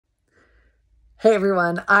Hey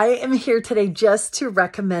everyone, I am here today just to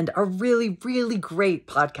recommend a really, really great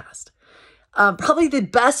podcast. Probably the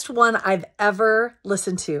best one I've ever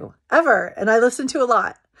listened to, ever. And I listen to a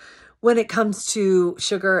lot when it comes to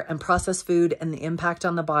sugar and processed food and the impact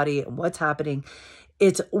on the body and what's happening.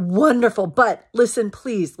 It's wonderful. But listen,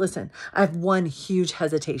 please listen. I have one huge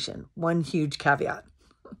hesitation, one huge caveat.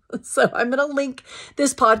 So I'm going to link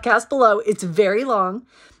this podcast below. It's very long.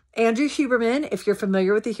 Andrew Huberman, if you're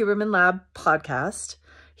familiar with the Huberman Lab podcast,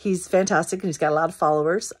 he's fantastic and he's got a lot of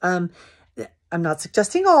followers. I'm not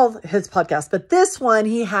suggesting all his podcasts, but this one,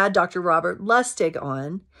 he had Dr. Robert Lustig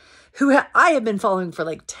on, who I have been following for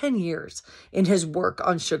like 10 years in his work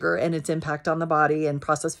on sugar and its impact on the body and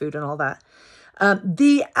processed food and all that.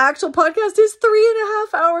 The actual podcast is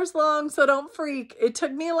 3.5 hours long, so don't freak. It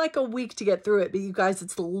took me like a week to get through it, but you guys,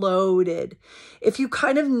 it's loaded. If you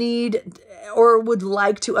kind of need or would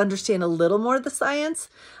like to understand a little more of the science,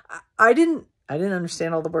 I didn't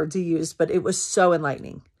understand all the words he used, but it was so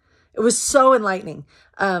enlightening. It was so enlightening.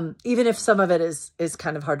 Even if some of it is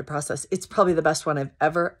kind of hard to process, it's probably the best one I've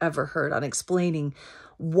ever heard on explaining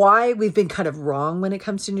why we've been kind of wrong when it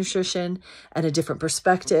comes to nutrition and a different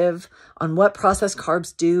perspective on what processed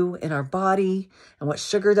carbs do in our body and what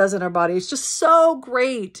sugar does in our body. It's just so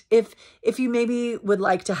great if you maybe would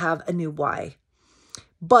like to have a new why.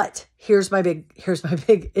 But here's my big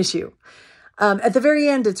issue. At the very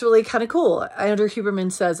end, it's really kind of cool. Andrew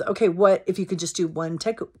Huberman says, okay, what if you could just do one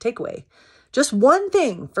takeaway? Just one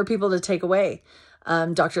thing for people to take away.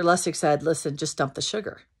 Dr. Lustig said, listen, just dump the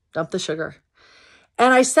sugar. Dump the sugar.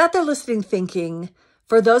 And I sat there listening, thinking,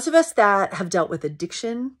 for those of us that have dealt with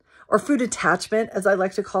addiction or food attachment, as I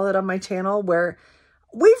like to call it on my channel, where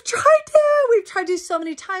we've tried to so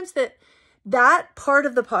many times that part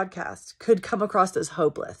of the podcast could come across as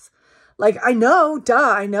hopeless. Like, I know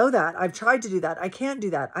that. I've tried to do that. I can't do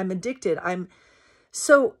that. I'm addicted.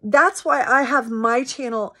 So that's why I have my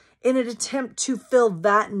channel in an attempt to fill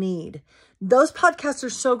that need. Those podcasts are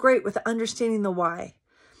so great with understanding the why.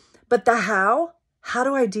 But the how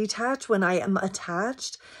do I detach when I am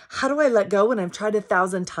attached? How do I let go when I've tried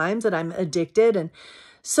 1,000 times and I'm addicted? And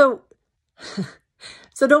so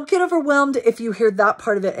don't get overwhelmed if you hear that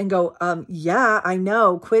part of it and go, yeah, I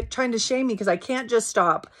know. Quit trying to shame me because I can't just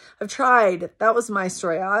stop. I've tried. That was my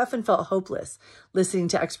story. I often felt hopeless listening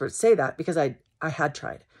to experts say that because I had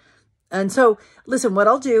tried. And so listen, what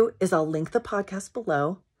I'll do is I'll link the podcast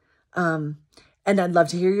below. And I'd love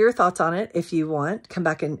to hear your thoughts on it. If you want, come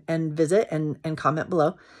back and visit and comment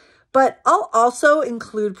below. But I'll also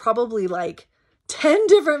include probably like 10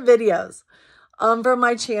 different videos from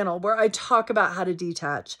my channel where I talk about how to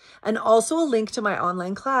detach, and also a link to my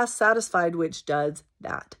online class, Satisfied, which does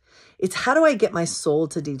that. It's how do I get my soul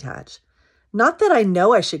to detach? Not that I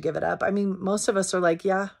know I should give it up. I mean, most of us are like,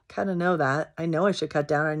 yeah, kind of know that. I know I should cut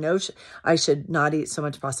down. I know I should not eat so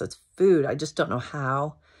much processed food. I just don't know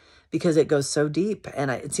how, because it goes so deep. And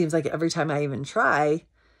it seems like every time I even try,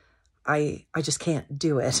 I just can't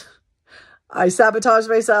do it. I sabotage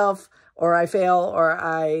myself, or I fail, or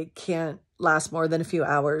I can't last more than a few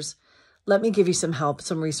hours. Let me give you some help,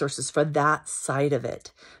 some resources for that side of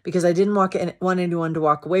it, because I didn't want anyone to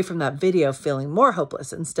walk away from that video feeling more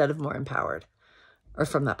hopeless instead of more empowered, or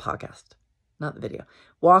from that podcast, not the video.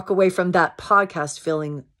 Walk away from that podcast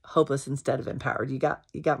feeling hopeless instead of empowered. You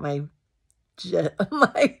got my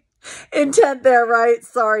intent there, right?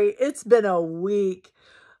 Sorry, it's been a week.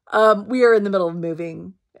 We are in the middle of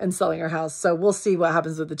moving and selling our house, so we'll see what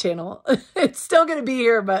happens with the channel. It's still going to be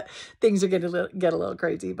here, but things are going to get a little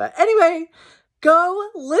crazy. But anyway, go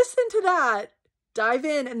listen to that, dive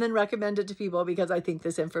in, and then recommend it to people, because I think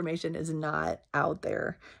this information is not out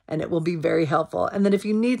there and it will be very helpful. And then if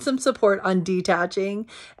you need some support on detaching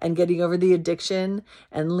and getting over the addiction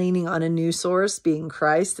and leaning on a new source, being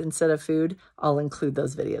Christ instead of food, I'll include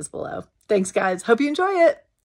those videos below. Thanks, guys. Hope you enjoy it.